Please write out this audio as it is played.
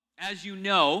As you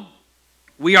know,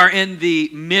 we are in the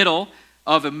middle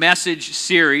of a message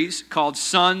series called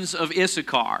Sons of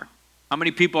Issachar. How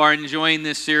many people are enjoying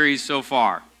this series so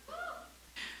far?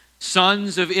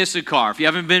 Sons of Issachar. If you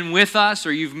haven't been with us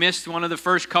or you've missed one of the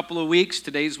first couple of weeks,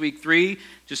 today's week 3,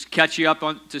 just catch you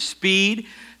up to speed.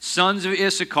 Sons of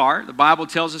Issachar, the Bible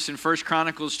tells us in 1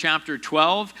 Chronicles chapter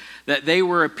 12 that they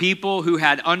were a people who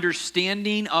had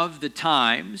understanding of the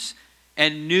times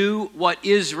and knew what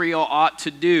Israel ought to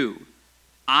do.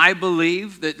 I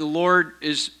believe that the Lord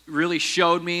is really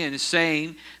showed me and is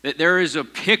saying that there is a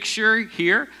picture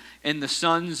here in the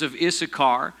sons of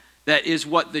Issachar that is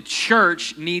what the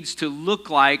church needs to look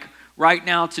like right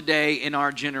now today in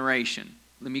our generation.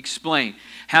 Let me explain.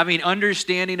 Having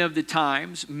understanding of the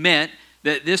times meant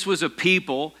that this was a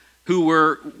people who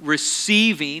were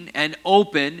receiving and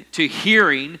open to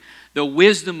hearing the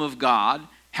wisdom of God,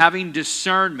 having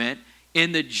discernment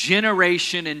in the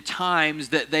generation and times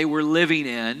that they were living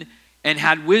in, and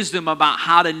had wisdom about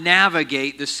how to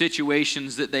navigate the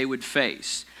situations that they would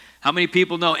face. How many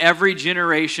people know every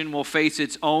generation will face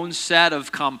its own set of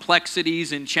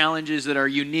complexities and challenges that are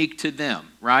unique to them,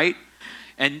 right?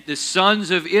 And the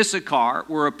sons of Issachar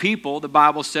were a people, the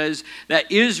Bible says, that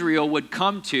Israel would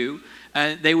come to,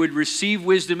 and they would receive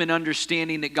wisdom and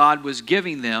understanding that God was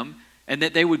giving them, and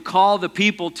that they would call the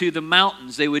people to the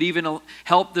mountains. They would even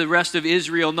help the rest of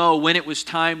Israel know when it was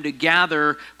time to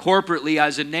gather corporately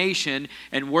as a nation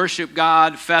and worship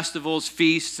God, festivals,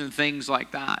 feasts, and things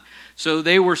like that. So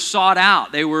they were sought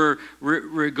out. They were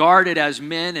regarded as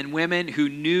men and women who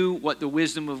knew what the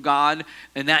wisdom of God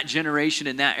in that generation,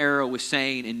 in that era, was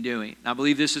saying and doing. And I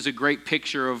believe this is a great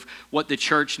picture of what the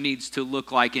church needs to look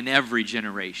like in every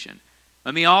generation.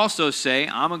 Let me also say,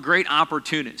 I'm a great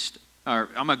opportunist. Or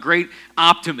I'm a great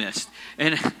optimist.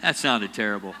 And that sounded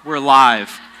terrible. We're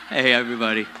live. Hey,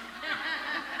 everybody.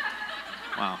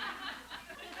 Wow.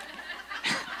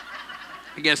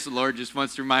 I guess the Lord just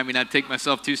wants to remind me not to take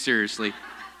myself too seriously.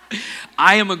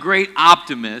 I am a great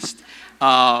optimist.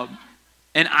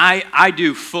 And I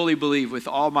do fully believe with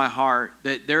all my heart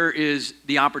that there is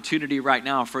the opportunity right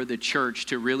now for the church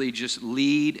to really just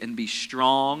lead and be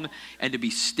strong and to be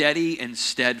steady and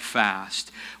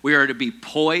steadfast. We are to be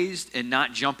poised and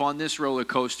not jump on this roller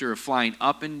coaster of flying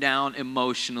up and down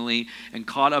emotionally and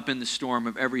caught up in the storm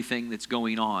of everything that's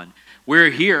going on. We're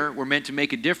here, we're meant to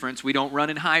make a difference. We don't run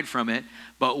and hide from it,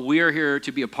 but we're here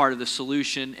to be a part of the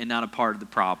solution and not a part of the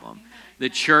problem. The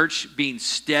church being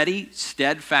steady,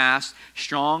 steadfast,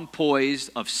 strong, poised,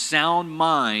 of sound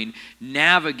mind,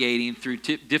 navigating through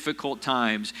difficult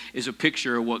times is a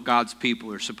picture of what God's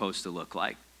people are supposed to look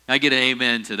like. I get an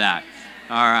amen to that.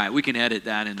 All right, we can edit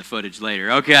that in the footage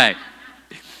later. Okay.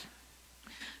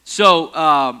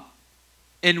 So,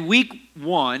 in week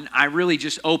 1, I really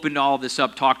just opened all this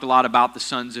up, talked a lot about the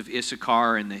sons of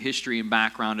Issachar and the history and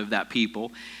background of that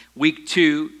people. Week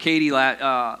 2, Katie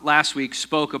last week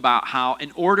spoke about how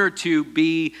in order to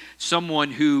be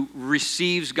someone who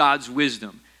receives God's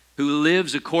wisdom, who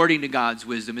lives according to God's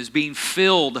wisdom, is being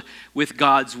filled with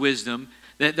God's wisdom,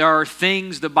 that there are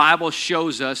things the Bible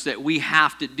shows us that we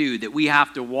have to do, that we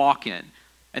have to walk in.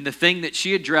 And the thing that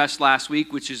she addressed last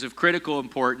week, which is of critical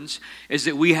importance, is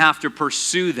that we have to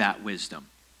pursue that wisdom.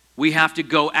 We have to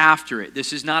go after it.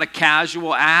 This is not a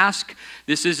casual ask.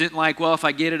 This isn't like, well, if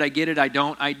I get it, I get it. I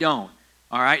don't.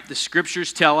 All right? The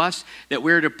scriptures tell us that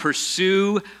we're to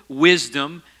pursue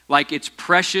wisdom like it's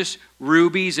precious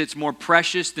rubies. It's more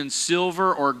precious than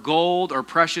silver or gold or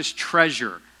precious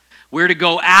treasure. We're to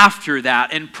go after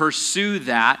that and pursue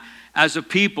that as a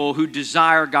people who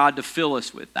desire God to fill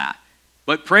us with that.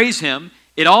 But praise Him,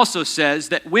 it also says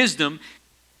that wisdom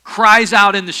cries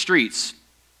out in the streets,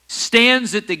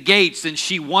 stands at the gates, and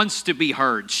she wants to be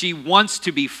heard. She wants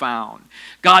to be found.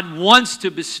 God wants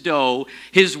to bestow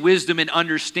His wisdom and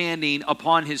understanding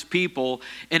upon His people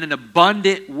in an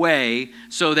abundant way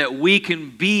so that we can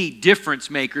be difference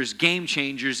makers, game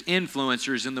changers,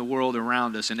 influencers in the world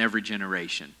around us in every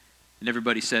generation. And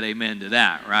everybody said amen to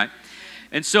that, right?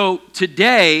 And so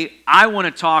today, I want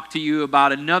to talk to you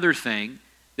about another thing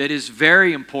that is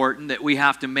very important that we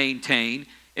have to maintain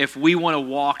if we want to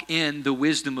walk in the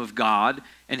wisdom of God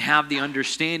and have the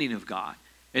understanding of God.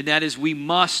 And that is we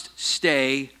must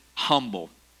stay humble.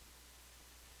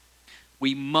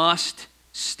 We must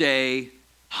stay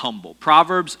humble.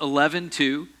 Proverbs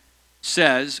 11:2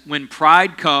 says, when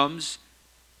pride comes,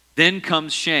 then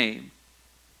comes shame,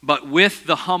 but with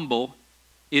the humble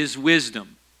is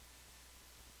wisdom.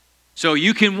 So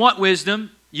you can want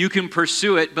wisdom, you can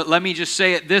pursue it, but let me just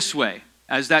say it this way,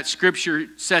 as that scripture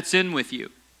sets in with you.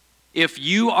 If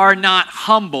you are not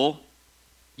humble,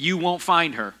 you won't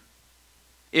find her.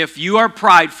 If you are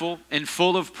prideful and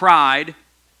full of pride,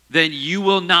 then you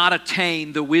will not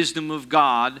attain the wisdom of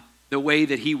God the way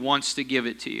that He wants to give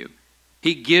it to you.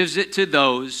 He gives it to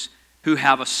those who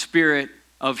have a spirit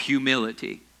of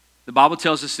humility. The Bible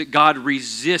tells us that God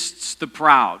resists the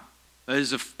proud.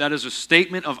 That is a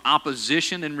statement of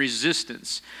opposition and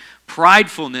resistance.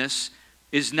 Pridefulness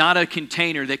is not a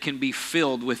container that can be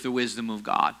filled with the wisdom of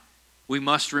God. We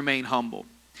must remain humble.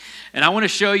 And I want to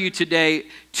show you today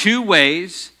 2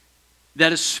 ways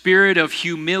that a spirit of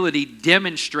humility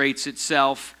demonstrates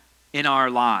itself in our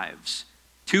lives.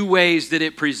 2 ways that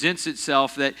it presents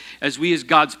itself, that as we as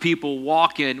God's people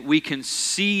walk in, we can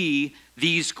see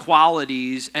these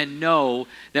qualities and know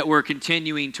that we're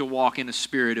continuing to walk in a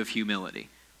spirit of humility.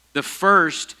 The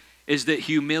first is that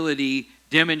humility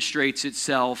demonstrates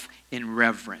itself in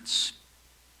reverence.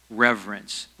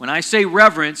 Reverence. When I say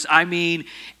reverence, I mean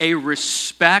a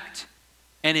respect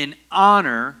and an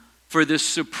honor for the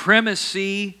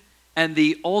supremacy and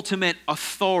the ultimate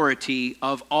authority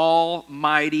of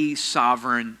Almighty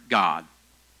Sovereign God.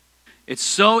 It's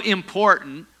so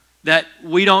important that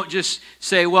we don't just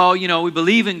say, well, we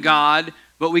believe in God,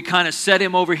 but we kind of set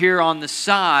Him over here on the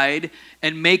side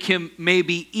and make Him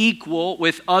maybe equal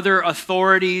with other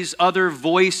authorities, other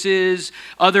voices,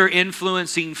 other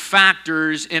influencing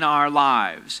factors in our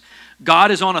lives.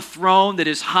 God is on a throne that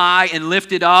is high and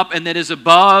lifted up and that is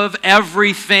above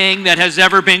everything that has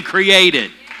ever been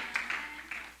created.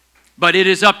 But it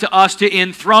is up to us to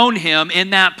enthrone Him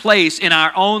in that place in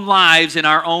our own lives, in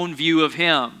our own view of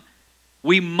Him.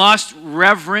 We must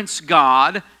reverence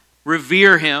God,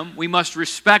 revere Him, we must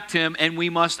respect Him, and we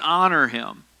must honor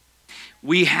Him.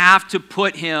 We have to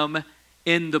put Him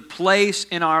in the place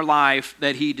in our life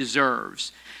that He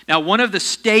deserves. Now, one of the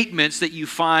statements that you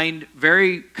find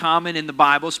very common in the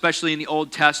Bible, especially in the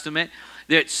Old Testament,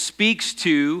 that speaks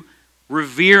to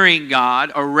revering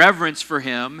God, a reverence for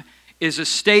Him, is a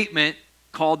statement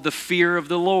called the fear of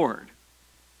the Lord.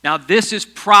 Now, this is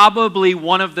probably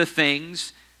one of the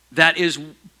things that is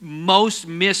most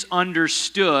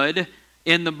misunderstood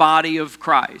in the body of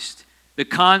Christ, the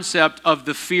concept of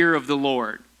the fear of the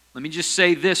Lord. Let me just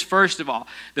say this first of all.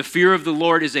 The fear of the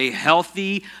Lord is a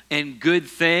healthy and good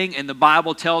thing, and the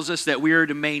Bible tells us that we are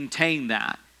to maintain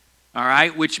that. All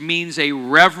right, which means a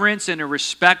reverence and a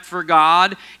respect for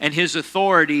God and His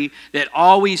authority that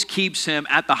always keeps Him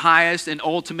at the highest and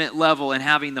ultimate level and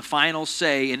having the final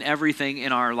say in everything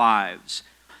in our lives.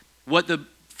 What the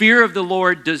fear of the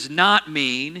Lord does not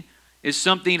mean is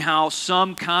something how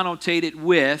some connotate it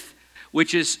with,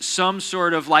 which is some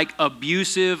sort of like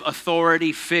abusive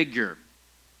authority figure.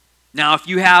 Now, if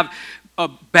you have a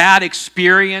bad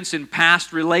experience in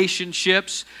past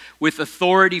relationships with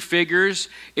authority figures,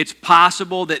 it's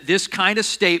possible that this kind of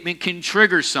statement can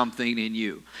trigger something in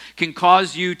you, can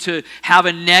cause you to have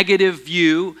a negative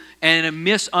view and a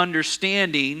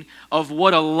misunderstanding of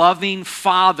what a loving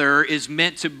father is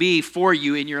meant to be for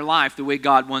you in your life, the way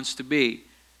God wants to be.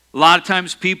 A lot of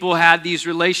times people had these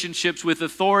relationships with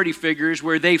authority figures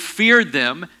where they feared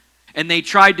them and they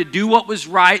tried to do what was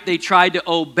right, they tried to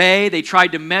obey, they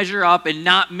tried to measure up and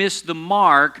not miss the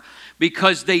mark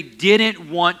because they didn't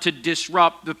want to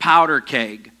disrupt the powder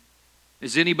keg.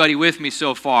 Is anybody with me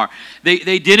so far?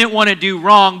 They didn't want to do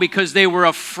wrong because they were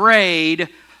afraid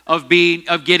of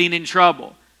getting in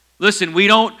trouble. Listen,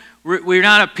 we're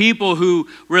not a people who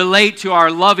relate to our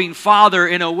loving Father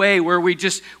in a way where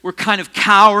we're kind of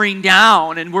cowering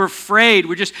down and we're afraid.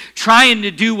 We're just trying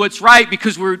to do what's right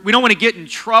because we don't want to get in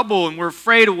trouble and we're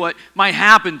afraid of what might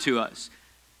happen to us.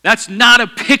 That's not a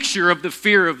picture of the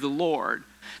fear of the Lord.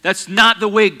 That's not the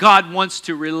way God wants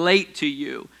to relate to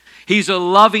you. He's a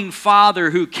loving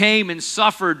Father who came and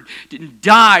suffered and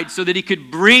died so that He could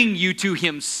bring you to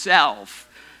Himself.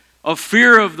 A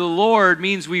fear of the Lord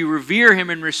means we revere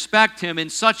Him and respect Him in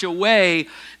such a way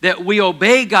that we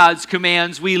obey God's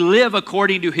commands, we live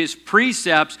according to His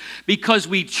precepts because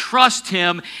we trust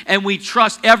Him and we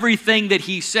trust everything that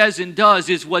He says and does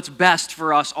is what's best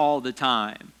for us all the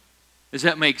time. Does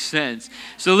that make sense?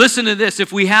 So listen to this.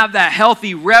 If we have that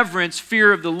healthy reverence,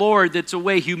 fear of the Lord, that's a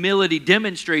way humility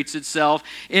demonstrates itself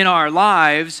in our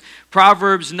lives.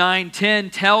 Proverbs 9:10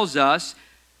 tells us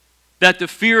that the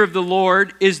fear of the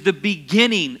Lord is the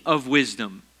beginning of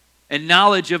wisdom, and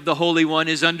knowledge of the Holy One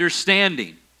is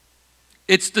understanding.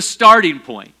 It's the starting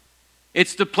point.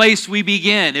 It's the place we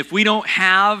begin. If we don't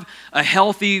have a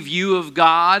healthy view of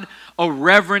God, a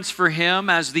reverence for Him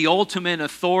as the ultimate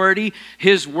authority,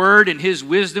 His word and His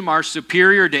wisdom are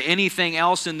superior to anything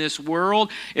else in this world.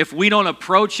 If we don't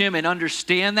approach Him and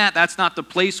understand that, that's not the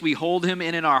place we hold Him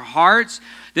in our hearts,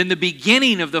 then the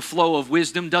beginning of the flow of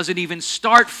wisdom doesn't even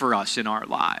start for us in our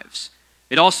lives.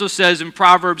 It also says in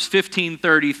Proverbs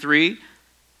 15:33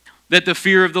 that the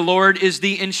fear of the Lord is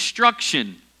the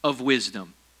instruction of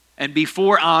wisdom, and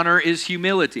before honor is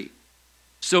humility.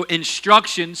 So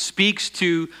instruction speaks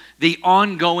to the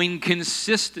ongoing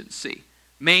consistency,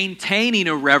 maintaining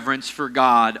a reverence for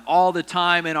God all the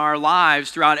time in our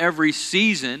lives throughout every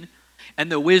season,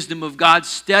 and the wisdom of God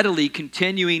steadily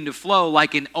continuing to flow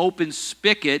like an open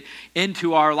spigot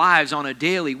into our lives on a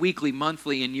daily, weekly,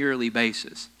 monthly, and yearly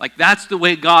basis. Like that's the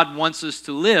way God wants us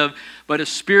to live, but a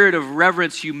spirit of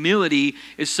reverence, humility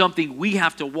is something we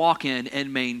have to walk in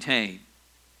and maintain.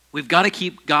 We've got to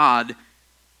keep God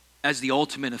as the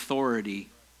ultimate authority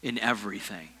in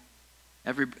everything.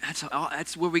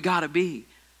 That's where we got to be.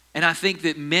 And I think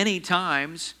that many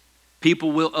times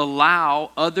people will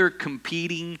allow other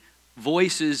competing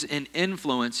voices and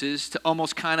influences to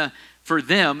almost kind of, for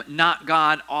them, knock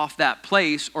God off that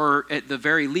place, or at the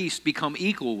very least become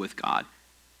equal with God,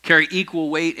 carry equal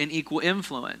weight and equal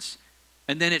influence.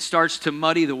 And then it starts to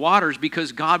muddy the waters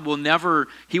because God will never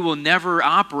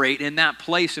operate in that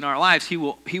place in our lives. He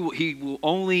will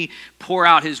only pour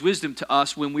out his wisdom to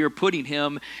us when we are putting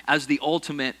him as the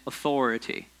ultimate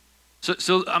authority.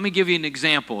 So I'm going to give you an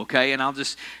example, okay? And I'll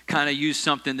just kind of use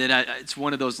something that it's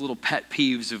one of those little pet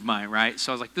peeves of mine, right?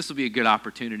 So I was like, this will be a good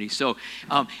opportunity. So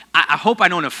I hope I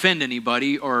don't offend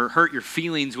anybody or hurt your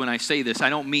feelings when I say this. I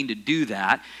don't mean to do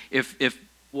that. If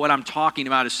what I'm talking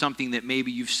about is something that maybe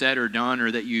you've said or done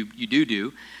or that you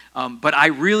do. But I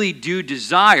really do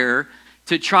desire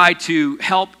to try to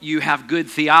help you have good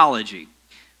theology.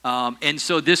 And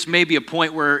so this may be a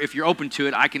point where if you're open to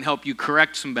it, I can help you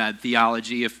correct some bad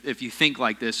theology if you think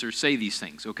like this or say these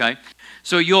things, okay?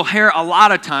 So you'll hear a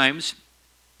lot of times,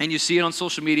 and you see it on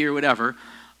social media or whatever,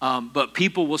 but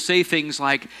people will say things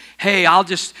like, hey, I'm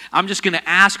just going to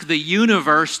ask the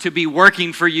universe to be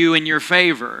working for you in your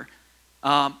favor.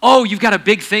 Oh, you've got a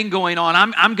big thing going on.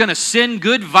 I'm going to send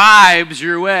good vibes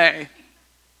your way.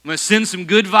 I'm going to send some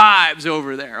good vibes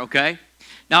over there, okay?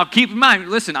 Now, keep in mind,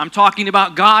 listen, I'm talking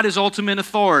about God as ultimate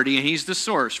authority, and he's the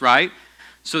source, right?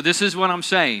 So this is what I'm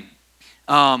saying.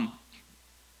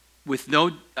 With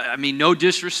no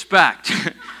disrespect,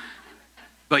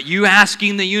 but you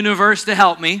asking the universe to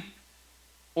help me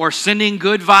or sending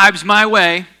good vibes my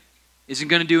way isn't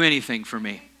going to do anything for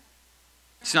me.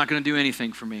 It's not going to do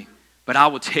anything for me. But I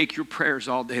will take your prayers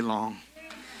all day long.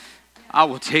 I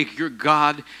will take your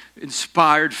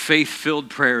God-inspired, faith-filled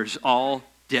prayers all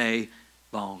day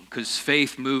long. Because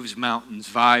faith moves mountains,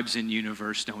 vibes in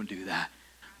universe don't do that.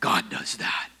 God does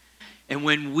that. And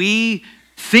when we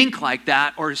think like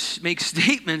that or make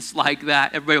statements like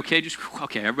that, everybody okay?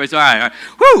 Everybody's all right.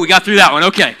 Woo, we got through that one,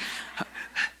 okay.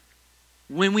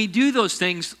 When we do those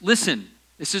things, listen,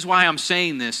 this is why I'm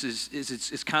saying this, is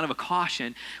it's kind of a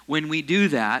caution. When we do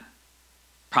that,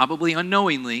 probably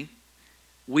unknowingly,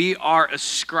 we are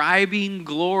ascribing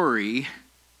glory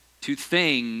to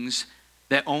things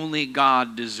that only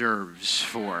God deserves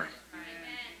for.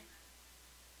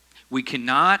 We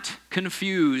cannot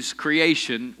confuse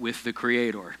creation with the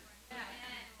Creator.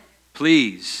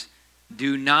 Please,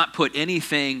 do not put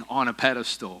anything on a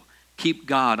pedestal. Keep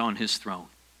God on his throne.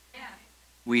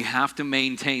 We have to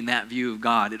maintain that view of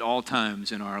God at all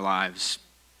times in our lives.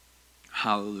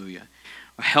 Hallelujah.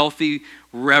 A healthy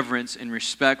reverence and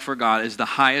respect for God is the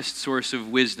highest source of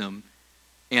wisdom,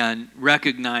 and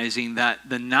recognizing that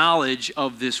the knowledge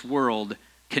of this world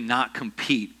cannot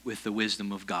compete with the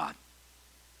wisdom of God.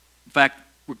 In fact,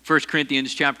 1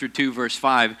 Corinthians chapter 2, verse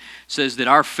 5 says that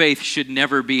our faith should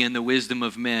never be in the wisdom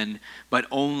of men, but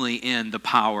only in the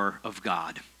power of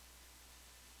God.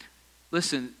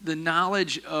 Listen, the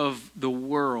knowledge of the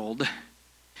world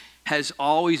has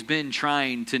always been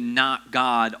trying to knock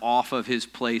God off of his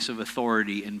place of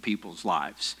authority in people's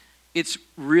lives. It's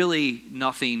really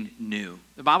nothing new.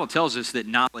 The Bible tells us that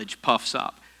knowledge puffs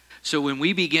up. So when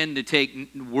we begin to take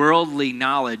worldly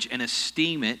knowledge and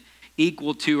esteem it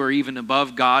equal to or even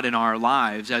above God in our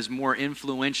lives as more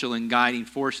influential and guiding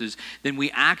forces, then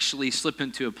we actually slip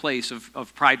into a place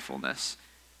of pridefulness.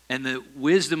 And the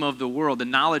wisdom of the world, the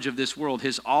knowledge of this world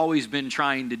has always been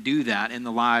trying to do that in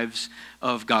the lives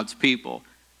of God's people.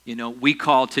 You know, we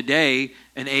call today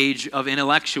an age of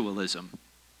intellectualism.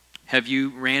 Have you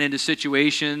ran into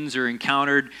situations or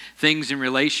encountered things in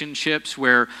relationships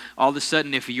where all of a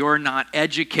sudden if you're not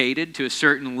educated to a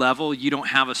certain level, you don't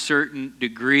have a certain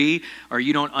degree, or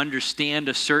you don't understand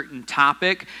a certain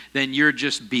topic, then you're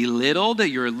just belittled,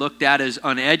 you're looked at as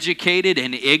uneducated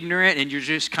and ignorant, and you're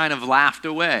just kind of laughed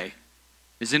away?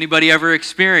 Has anybody ever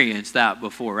experienced that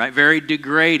before, right? Very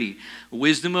degrading.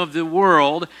 Wisdom of the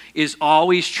world is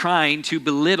always trying to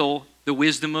belittle the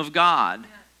wisdom of God,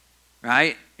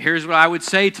 right? Here's what I would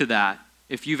say to that,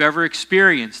 if you've ever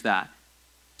experienced that.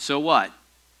 So what?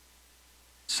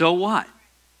 So what?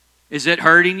 Is it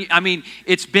hurting you? I mean,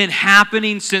 it's been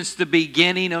happening since the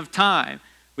beginning of time.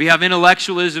 We have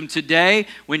intellectualism today.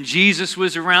 When Jesus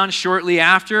was around shortly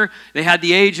after, they had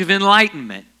the age of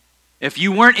enlightenment. If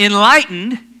you weren't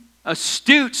enlightened,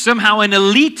 astute, somehow an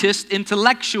elitist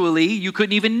intellectually, you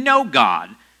couldn't even know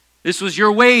God. This was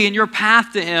your way and your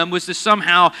path to Him was to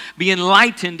somehow be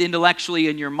enlightened intellectually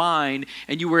in your mind,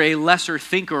 and you were a lesser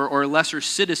thinker or a lesser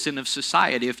citizen of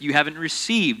society if you haven't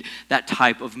received that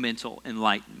type of mental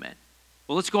enlightenment.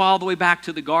 Well, let's go all the way back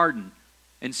to the garden.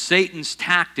 And Satan's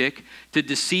tactic to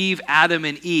deceive Adam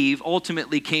and Eve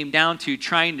ultimately came down to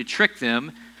trying to trick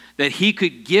them that he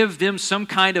could give them some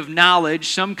kind of knowledge,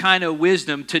 some kind of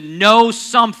wisdom to know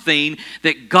something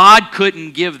that God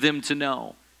couldn't give them to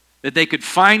know. That they could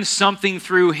find something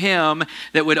through him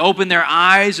that would open their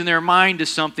eyes and their mind to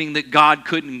something that God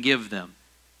couldn't give them.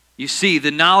 You see,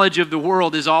 the knowledge of the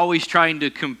world is always trying to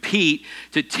compete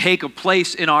to take a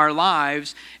place in our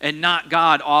lives and knock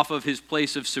God off of his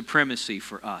place of supremacy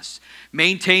for us.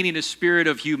 Maintaining a spirit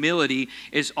of humility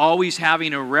is always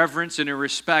having a reverence and a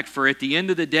respect for, at the end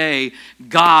of the day,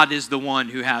 God is the one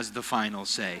who has the final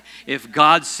say. If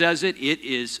God says it, it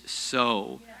is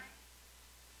so.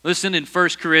 Listen in 1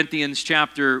 Corinthians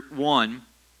chapter 1,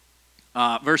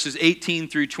 verses 18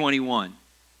 through 21.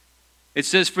 It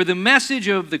says, "For the message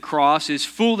of the cross is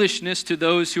foolishness to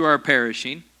those who are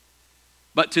perishing,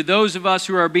 but to those of us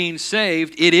who are being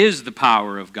saved, it is the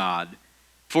power of God.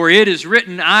 For it is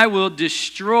written, I will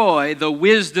destroy the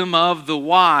wisdom of the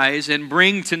wise and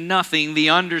bring to nothing the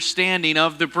understanding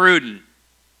of the prudent."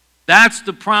 That's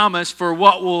the promise for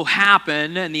what will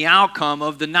happen and the outcome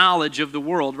of the knowledge of the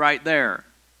world right there.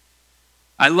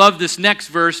 I love this next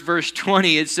verse, verse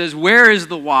 20. It says, "Where is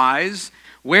the wise?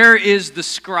 Where is the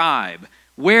scribe?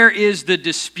 Where is the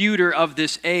disputer of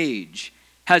this age?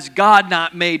 Has God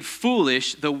not made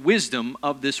foolish the wisdom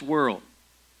of this world?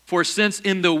 For since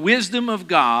in the wisdom of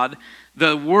God,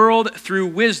 the world through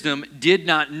wisdom did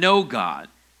not know God,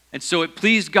 and so it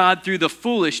pleased God through the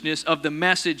foolishness of the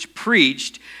message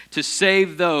preached to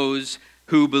save those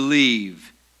who believe."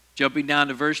 Jumping down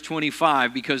to verse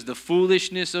 25, "Because the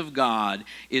foolishness of God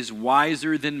is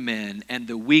wiser than men, and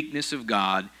the weakness of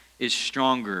God is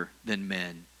stronger than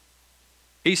men."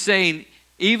 He's saying,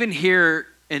 even here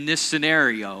in this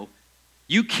scenario,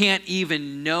 you can't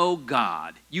even know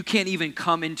God. You can't even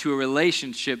come into a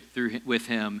relationship with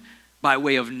him by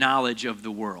way of knowledge of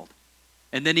the world.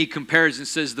 And then he compares and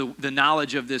says the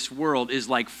knowledge of this world is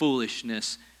like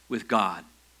foolishness with God.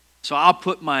 So I'll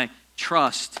put my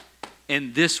trust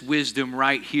in this wisdom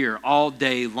right here all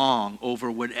day long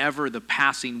over whatever the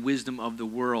passing wisdom of the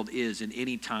world is in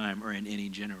any time or in any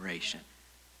generation.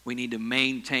 We need to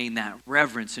maintain that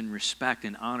reverence and respect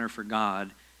and honor for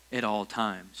God at all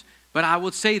times. But I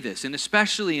will say this, and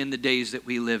especially in the days that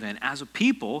we live in, as a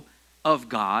people of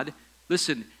God,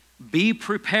 listen, be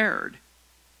prepared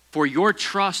for your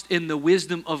trust in the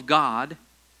wisdom of God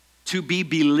to be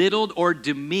belittled or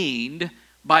demeaned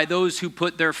by those who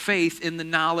put their faith in the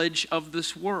knowledge of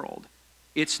this world.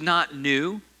 It's not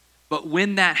new, but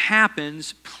when that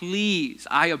happens, please,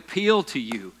 I appeal to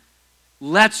you,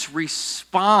 let's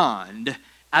respond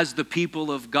as the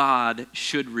people of God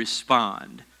should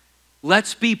respond.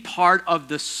 Let's be part of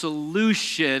the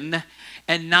solution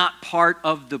and not part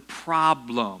of the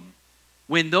problem.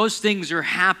 When those things are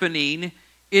happening,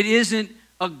 it isn't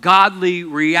a godly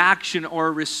reaction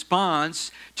or response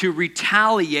to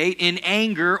retaliate in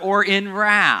anger or in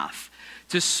wrath,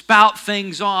 to spout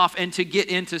things off and to get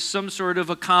into some sort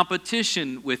of a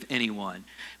competition with anyone.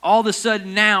 All of a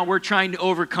sudden now we're trying to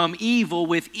overcome evil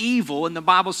with evil, and the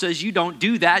Bible says you don't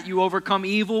do that, you overcome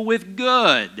evil with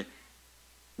good.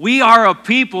 We are a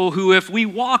people who, if we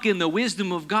walk in the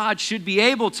wisdom of God, should be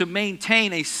able to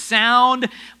maintain a sound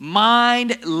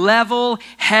mind,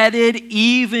 level-headed,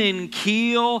 even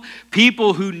keel,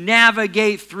 people who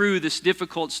navigate through this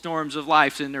difficult storms of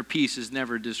life and their peace is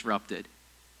never disrupted.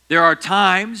 There are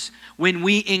times when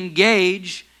we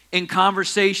engage in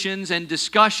conversations and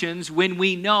discussions when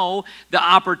we know the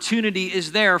opportunity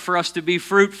is there for us to be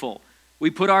fruitful. We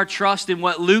put our trust in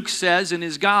what Luke says in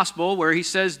his gospel, where he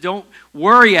says, don't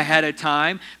worry ahead of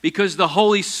time because the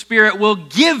Holy Spirit will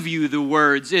give you the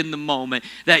words in the moment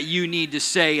that you need to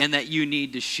say and that you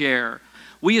need to share.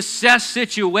 We assess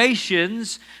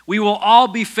situations. We will all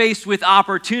be faced with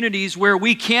opportunities where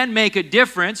we can make a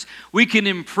difference. We can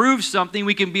improve something.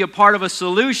 We can be a part of a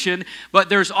solution. But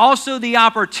there's also the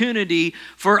opportunity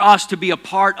for us to be a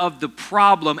part of the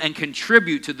problem and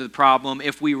contribute to the problem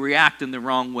if we react in the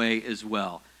wrong way as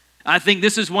well. I think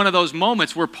this is one of those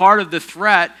moments where part of the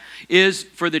threat is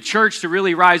for the church to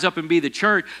really rise up and be the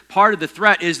church. Part of the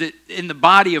threat is that in the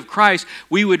body of Christ,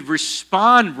 we would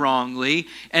respond wrongly,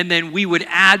 and then we would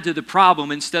add to the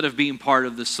problem instead of being part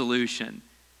of the solution.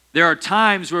 There are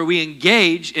times where we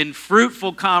engage in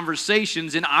fruitful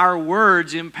conversations and our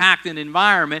words impact an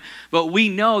environment, but we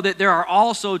know that there are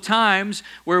also times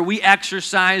where we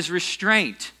exercise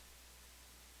restraint,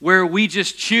 where we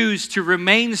just choose to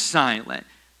remain silent.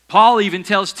 Paul even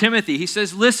tells Timothy, he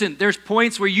says, listen, there's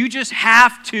points where you just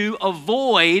have to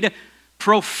avoid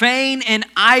profane and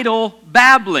idle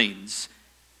babblings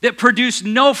that produce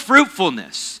no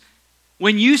fruitfulness.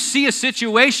 When you see a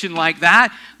situation like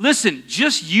that, listen,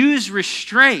 just use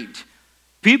restraint.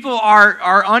 People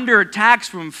are under attacks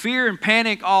from fear and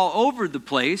panic all over the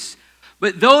place,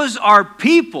 but those are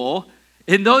people.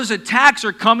 And those attacks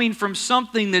are coming from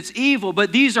something that's evil,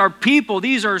 but these are people,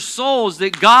 these are souls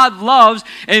that God loves,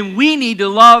 and we need to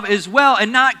love as well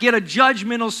and not get a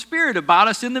judgmental spirit about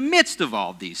us in the midst of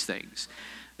all these things.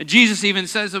 And Jesus even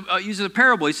says, uses a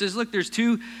parable. He says, look,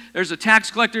 there's a tax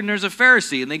collector and there's a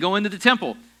Pharisee, and they go into the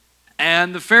temple.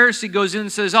 And the Pharisee goes in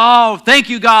and says, oh, thank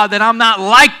you, God, that I'm not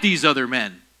like these other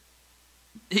men.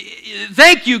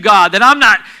 Thank you, God, that I'm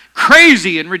not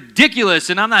crazy and ridiculous,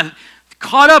 and I'm not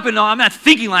caught up in all, I'm not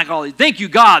thinking like all these. Thank you,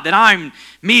 God, that I'm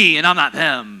me and I'm not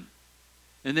them.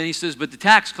 And then he says, but the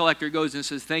tax collector goes and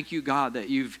says, thank you, God, that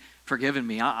you've forgiven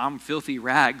me. I'm filthy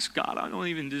rags, God. I don't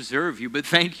even deserve you, but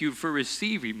thank you for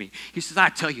receiving me. He says, I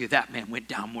tell you, that man went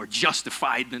down more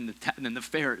justified than the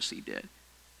Pharisee did.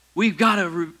 We've got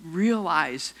to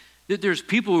realize that there's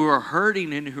people who are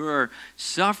hurting and who are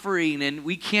suffering, and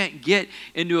we can't get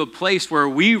into a place where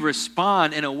we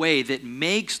respond in a way that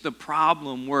makes the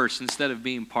problem worse instead of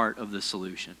being part of the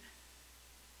solution.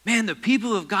 Man, the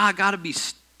people of God got to be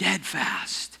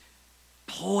steadfast,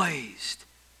 poised,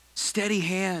 steady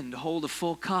hand to hold a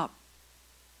full cup.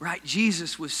 Right?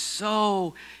 Jesus was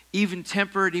so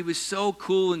even-tempered. He was so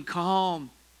cool and calm.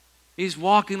 He's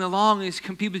walking along,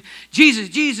 and people,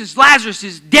 Jesus, Lazarus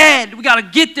is dead. We got to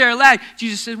get there.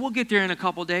 Jesus said, we'll get there in a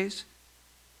couple days.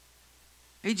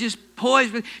 He just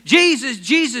poised.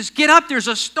 Jesus, get up. There's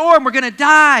a storm. We're going to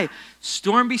die.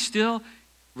 Storm, be still.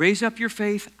 Raise up your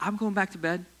faith. I'm going back to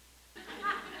bed.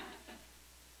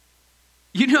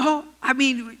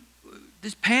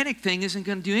 This panic thing isn't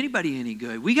going to do anybody any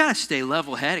good. We got to stay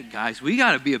level-headed, guys. We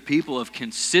got to be a people of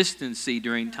consistency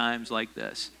during times like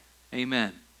this.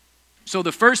 Amen. So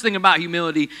the first thing about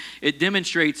humility, it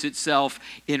demonstrates itself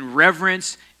in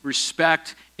reverence,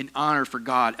 respect, and honor for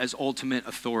God as ultimate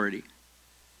authority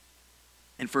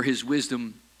and for his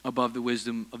wisdom above the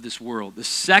wisdom of this world. The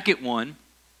second one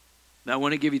that I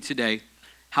want to give you today,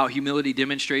 how humility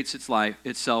demonstrates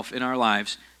itself in our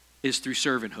lives, is through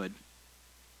servanthood.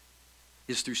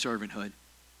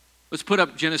 Let's put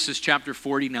up Genesis chapter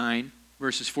 49,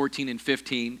 verses 14 and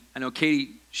 15. I know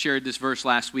Katie shared this verse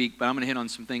last week, but I'm going to hit on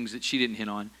some things that she didn't hit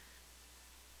on.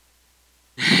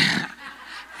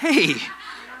 Hey,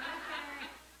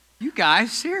 you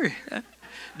guys, serious?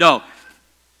 No,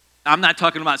 I'm not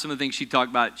talking about some of the things she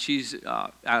talked about. She's,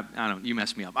 I don't, you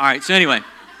messed me up. All right, so anyway,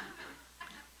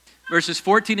 verses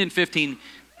 14 and 15.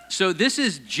 So this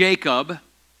is Jacob,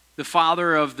 the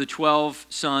father of the 12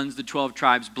 sons, the 12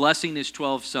 tribes, blessing his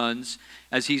 12 sons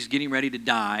as he's getting ready to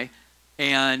die.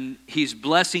 And he's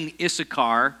blessing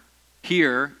Issachar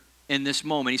here in this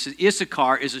moment. He says,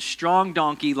 Issachar is a strong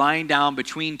donkey lying down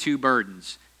between two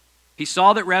burdens. He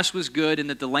saw that rest was good and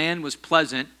that the land was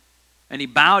pleasant, and he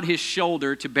bowed his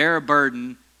shoulder to bear a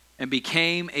burden and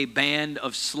became a band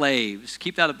of slaves.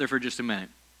 Keep that up there for just a minute.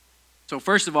 So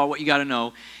first of all, what you got to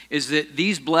know is that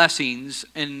these blessings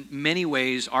in many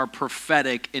ways are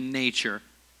prophetic in nature.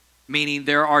 Meaning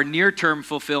there are near-term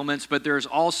fulfillments, but there's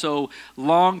also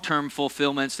long-term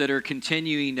fulfillments that are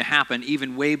continuing to happen,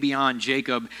 even way beyond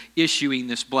Jacob issuing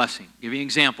this blessing. I'll give you an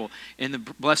example. In the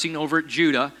blessing over at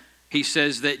Judah, he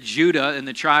says that Judah and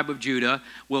the tribe of Judah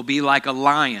will be like a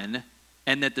lion,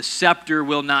 and that the scepter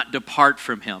will not depart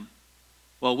from him.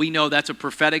 Well, we know that's a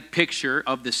prophetic picture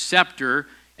of the scepter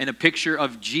and a picture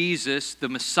of Jesus, the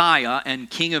Messiah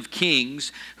and King of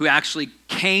Kings, who actually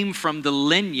came from the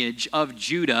lineage of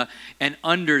Judah and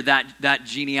under that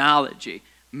genealogy,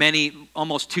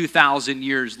 almost 2,000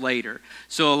 years later.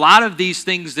 So a lot of these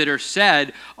things that are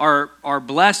said are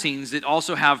blessings that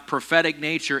also have prophetic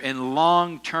nature and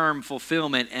long-term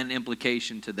fulfillment and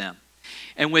implication to them.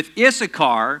 And with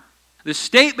Issachar, the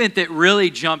statement that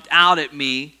really jumped out at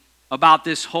me about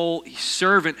this whole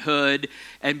servanthood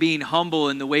and being humble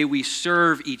in the way we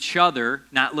serve each other,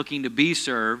 not looking to be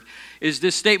served, is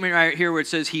this statement right here where it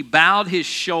says, he bowed his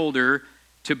shoulder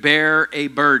to bear a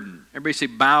burden. Everybody say,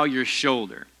 bow your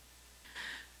shoulder.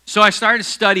 So I started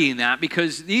studying that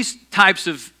because these types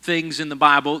of things in the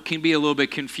Bible can be a little bit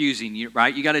confusing,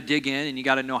 right? You got to dig in and you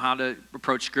got to know how to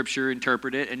approach Scripture,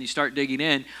 interpret it, and you start digging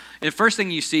in. And the first thing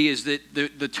you see is that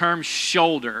the term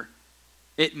shoulder,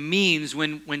 it means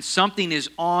when something is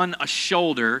on a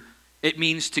shoulder, it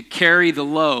means to carry the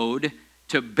load,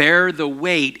 to bear the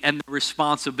weight and the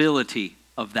responsibility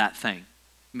of that thing.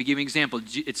 Let me give you an example.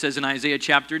 It says in Isaiah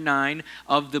chapter 9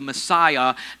 of the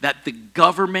Messiah that the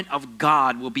government of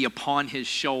God will be upon his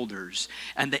shoulders,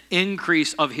 and the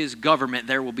increase of his government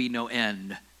there will be no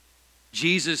end.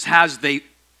 Jesus has the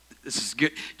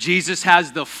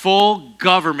full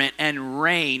government and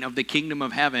reign of the kingdom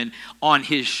of heaven on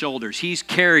his shoulders. He's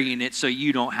carrying it so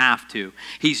you don't have to.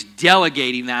 He's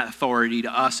delegating that authority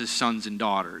to us as sons and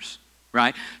daughters,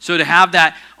 right? So to have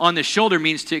that on the shoulder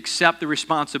means to accept the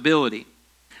responsibility.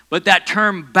 But that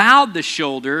term bowed the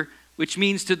shoulder, which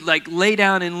means to like lay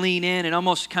down and lean in and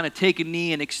almost kind of take a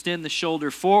knee and extend the shoulder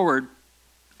forward,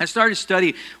 I started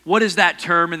studying what does that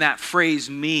term and that phrase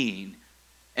mean?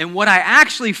 And what I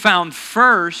actually found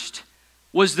first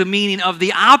was the meaning of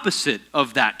the opposite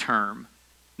of that term.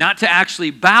 Not to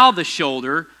actually bow the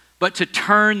shoulder, but to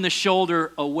turn the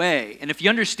shoulder away. And if you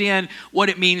understand what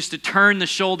it means to turn the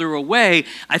shoulder away,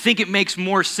 I think it makes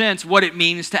more sense what it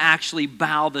means to actually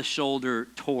bow the shoulder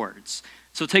towards.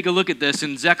 So take a look at this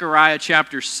in Zechariah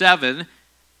chapter 7,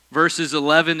 verses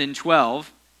 11 and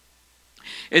 12.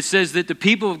 It says that the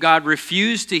people of God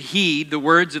refused to heed the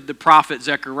words of the prophet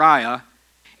Zechariah,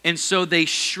 and so they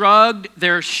shrugged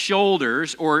their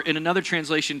shoulders, or in another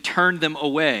translation, turned them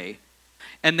away.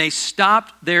 And they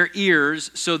stopped their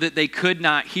ears so that they could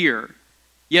not hear.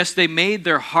 Yes, they made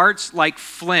their hearts like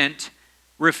flint,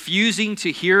 refusing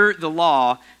to hear the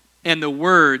law and the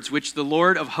words which the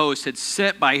Lord of hosts had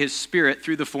set by his Spirit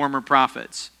through the former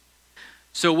prophets.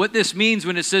 So what this means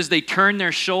when it says they turned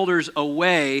their shoulders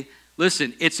away,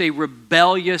 listen, it's a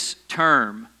rebellious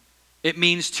term. It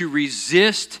means to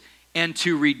resist and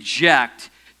to reject,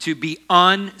 to be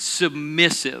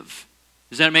unsubmissive.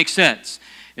 Does that make sense?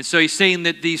 And so he's saying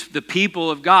that the people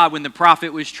of God, when the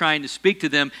prophet was trying to speak to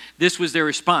them, this was their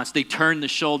response. They turned the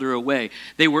shoulder away.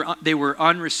 They were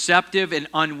unreceptive and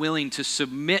unwilling to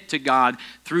submit to God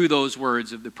through those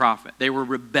words of the prophet. They were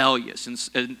rebellious,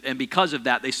 and because of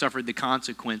that, they suffered the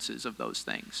consequences of those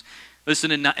things. Listen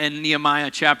in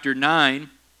Nehemiah chapter 9,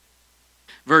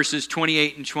 verses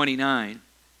 28 and 29.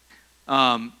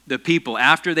 The people,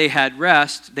 after they had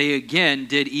rest, they again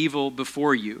did evil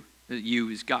before you. You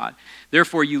is God.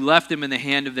 Therefore you left them in the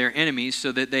hand of their enemies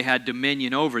so that they had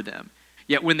dominion over them.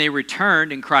 Yet when they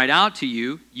returned and cried out to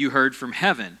you, you heard from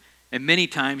heaven, and many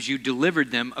times you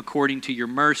delivered them according to your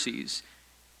mercies,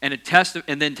 and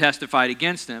then testified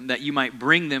against them that you might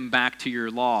bring them back to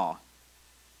your law.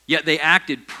 Yet they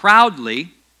acted proudly,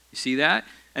 you see that,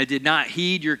 and did not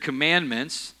heed your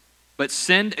commandments, but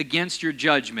sinned against your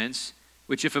judgments,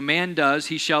 which if a man does,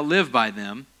 he shall live by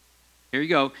them. Here you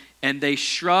go. And they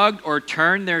shrugged or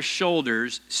turned their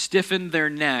shoulders, stiffened their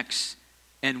necks,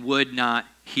 and would not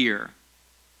hear.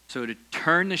 So to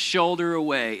turn the shoulder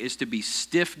away is to be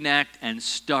stiff-necked and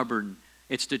stubborn.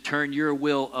 It's to turn your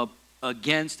will up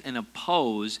against and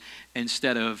oppose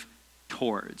instead of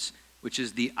towards, which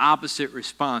is the opposite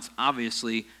response,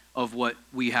 obviously, of what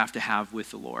we have to have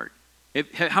with the Lord.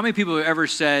 How many people have ever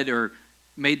said or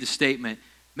made the statement,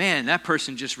 man, that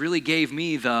person just really gave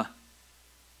me the...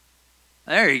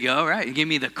 There you go, right? You gave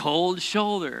me the cold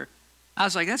shoulder. I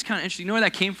was like, that's kind of interesting. You know where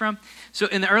that came from? So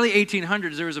in the early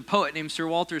 1800s, there was a poet named Sir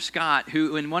Walter Scott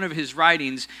who, in one of his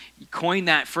writings, coined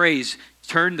that phrase,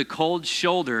 turned the cold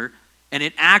shoulder, and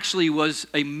it actually was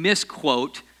a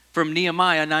misquote from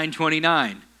Nehemiah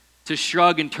 9:29, to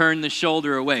shrug and turn the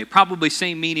shoulder away. Probably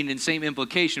same meaning and same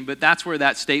implication, but that's where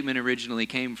that statement originally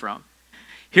came from.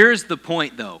 Here's the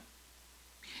point, though,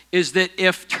 is that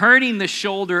if turning the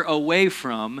shoulder away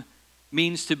from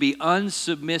means to be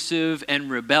unsubmissive and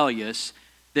rebellious,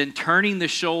 then turning the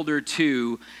shoulder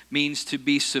to means to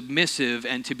be submissive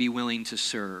and to be willing to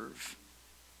serve.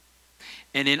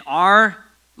 And in our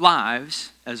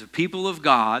lives, as a people of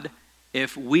God,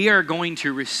 if we are going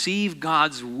to receive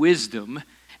God's wisdom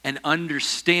and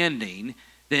understanding,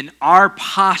 then our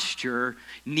posture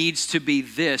needs to be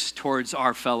this towards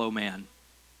our fellow man.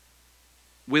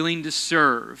 Willing to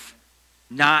serve,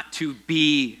 not to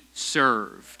be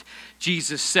served.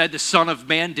 Jesus said the Son of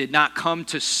Man did not come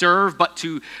to serve,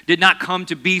 did not come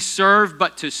to be served,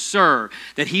 but to serve,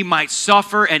 that he might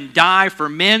suffer and die for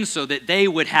men so that they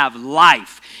would have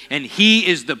life. And he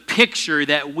is the picture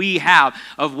that we have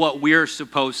of what we're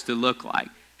supposed to look like.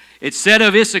 It said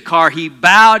of Issachar, he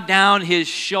bowed down his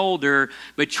shoulder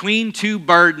between two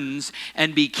burdens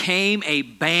and became a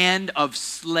band of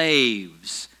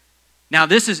slaves. Now,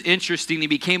 this is interesting. He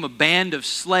became a band of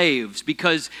slaves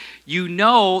because you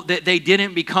know that they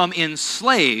didn't become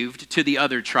enslaved to the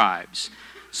other tribes.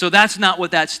 So that's not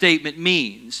what that statement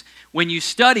means. When you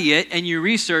study it and you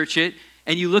research it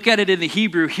and you look at it in the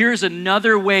Hebrew, here's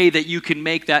another way that you can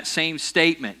make that same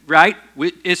statement, right?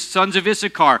 It's sons of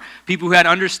Issachar, people who had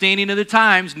understanding of the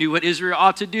times, knew what Israel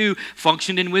ought to do,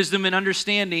 functioned in wisdom and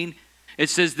understanding. It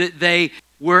says that they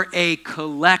were a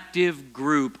collective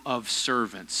group of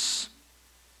servants.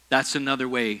 That's another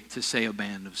way to say a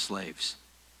band of slaves.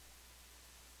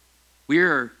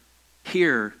 We're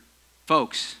here,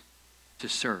 folks, to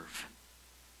serve,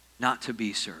 not to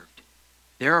be served.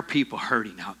 There are people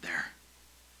hurting out there.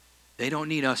 They don't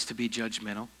need us to be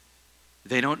judgmental.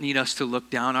 They don't need us to look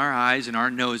down our eyes and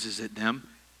our noses at them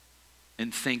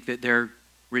and think that they're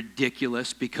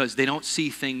ridiculous because they don't see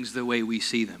things the way we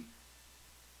see them.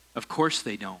 Of course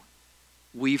they don't.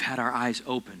 We've had our eyes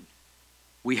opened.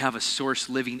 We have a source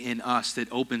living in us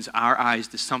that opens our eyes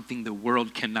to something the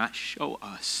world cannot show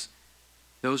us.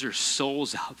 Those are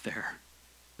souls out there.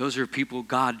 Those are people,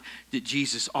 God, that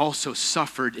Jesus also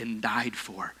suffered and died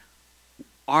for.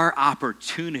 Our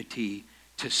opportunity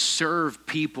to serve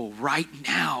people right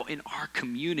now in our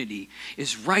community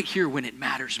is right here when it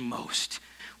matters most,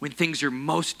 when things are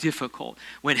most difficult,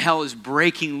 when hell is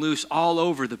breaking loose all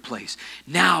over the place.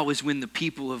 Now is when the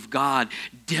people of God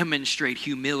demonstrate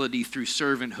humility through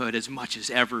servanthood as much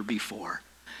as ever before.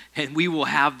 And we will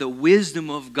have the wisdom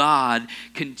of God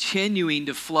continuing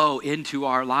to flow into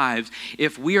our lives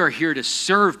if we are here to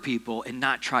serve people and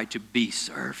not try to be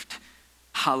served.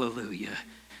 Hallelujah.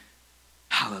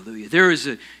 Hallelujah. There was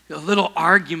a little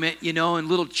argument, and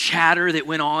little chatter that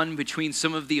went on between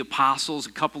some of the apostles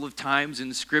a couple of times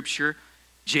in Scripture.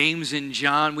 James and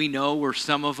John, we know, were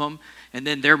some of them. And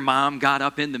then their mom got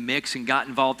up in the mix and got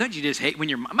involved. Don't you just hate when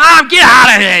your mom, get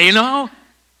out of here,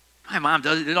 My mom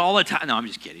does it all the time. No, I'm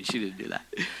just kidding. She didn't do that.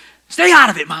 Stay out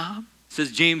of it, Mom.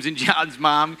 Says James and John's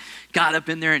mom got up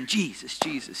in there and Jesus,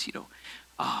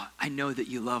 I know that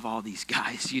you love all these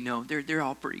guys, they're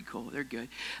all pretty cool, they're good.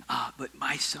 But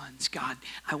my sons, God,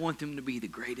 I want them to be the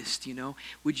greatest,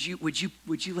 Would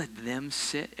you let them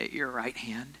sit at your right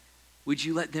hand? Would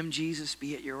you let them, Jesus,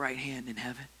 be at your right hand in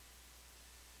heaven?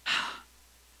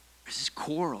 There's this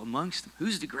quarrel amongst them.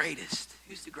 Who's the greatest?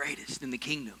 Who's the greatest in the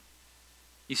kingdom?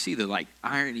 You see the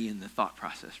irony in the thought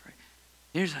process, right?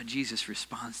 Here's how Jesus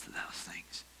responds to those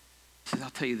things. He says, I'll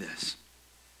tell you this.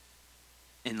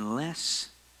 Unless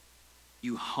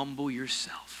you humble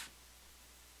yourself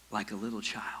like a little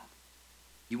child,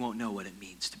 you won't know what it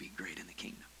means to be great in the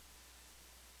kingdom.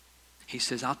 He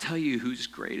says, I'll tell you who's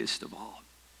greatest of all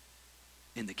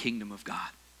in the kingdom of God.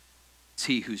 It's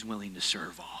he who's willing to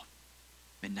serve all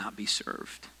and not be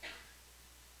served.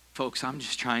 Folks, I'm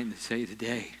just trying to say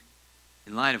today,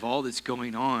 in light of all that's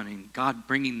going on and God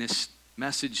bringing this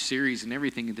message series and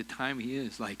everything at the time he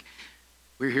is,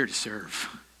 we're here to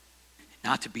serve,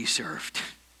 not to be served.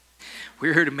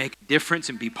 We're here to make a difference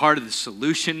and be part of the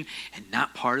solution and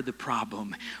not part of the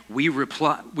problem. We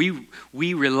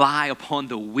rely upon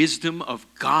the wisdom of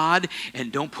God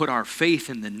and don't put our faith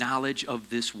in the knowledge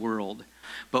of this world.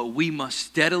 But we must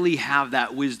steadily have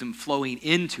that wisdom flowing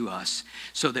into us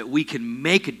so that we can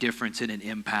make a difference and an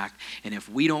impact. And if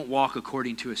we don't walk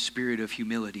according to a spirit of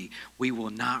humility, we will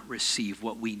not receive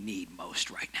what we need most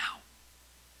right now.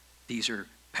 These are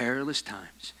perilous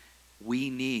times. We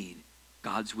need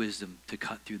God's wisdom to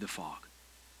cut through the fog.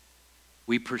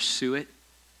 We pursue it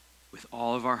with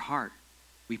all of our heart.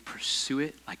 We pursue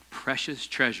it like precious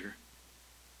treasure.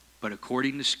 But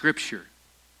according to Scripture,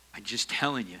 I'm just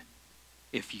telling you,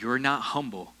 if you're not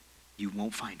humble, you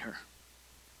won't find her.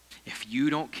 If you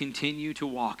don't continue to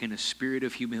walk in a spirit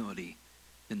of humility,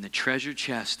 then the treasure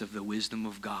chest of the wisdom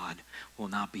of God will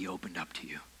not be opened up to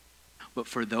you. But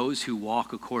for those who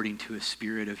walk according to a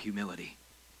spirit of humility,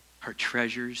 her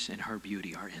treasures and her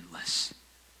beauty are endless.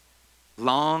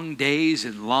 Long days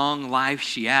and long life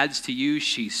she adds to you.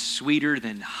 She's sweeter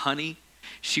than honey.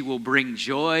 She will bring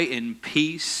joy and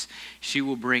peace. She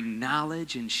will bring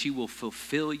knowledge and she will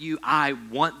fulfill you. I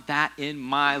want that in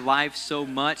my life so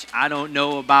much. I don't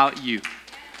know about you.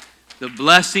 The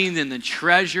blessing and the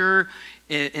treasure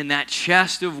in that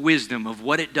chest of wisdom of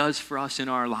what it does for us in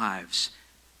our lives.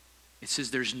 It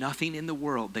says there's nothing in the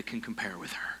world that can compare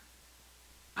with her.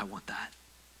 I want that.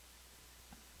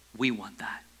 We want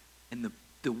that. And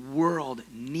the world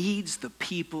needs the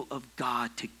people of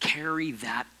God to carry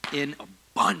that in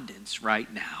abundance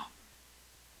right now.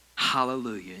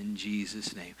 Hallelujah, in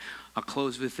Jesus' name. I'll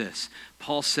close with this.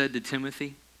 Paul said to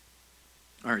Timothy,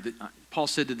 Paul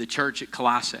said to the church at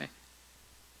Colossae,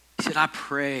 he said, I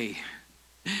pray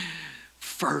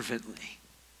fervently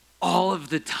all of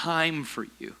the time for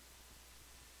you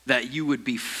that you would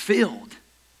be filled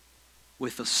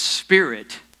with a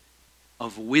spirit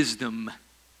of wisdom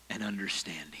and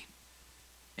understanding.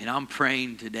 And I'm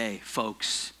praying today,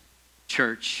 folks,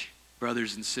 church,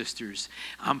 brothers and sisters,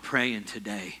 I'm praying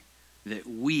today that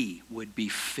we would be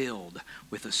filled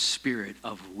with a spirit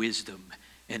of wisdom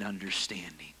and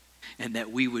understanding, and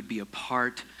that we would be a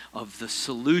part of the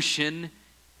solution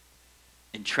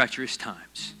in treacherous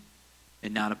times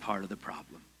and not a part of the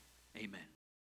problem. Amen.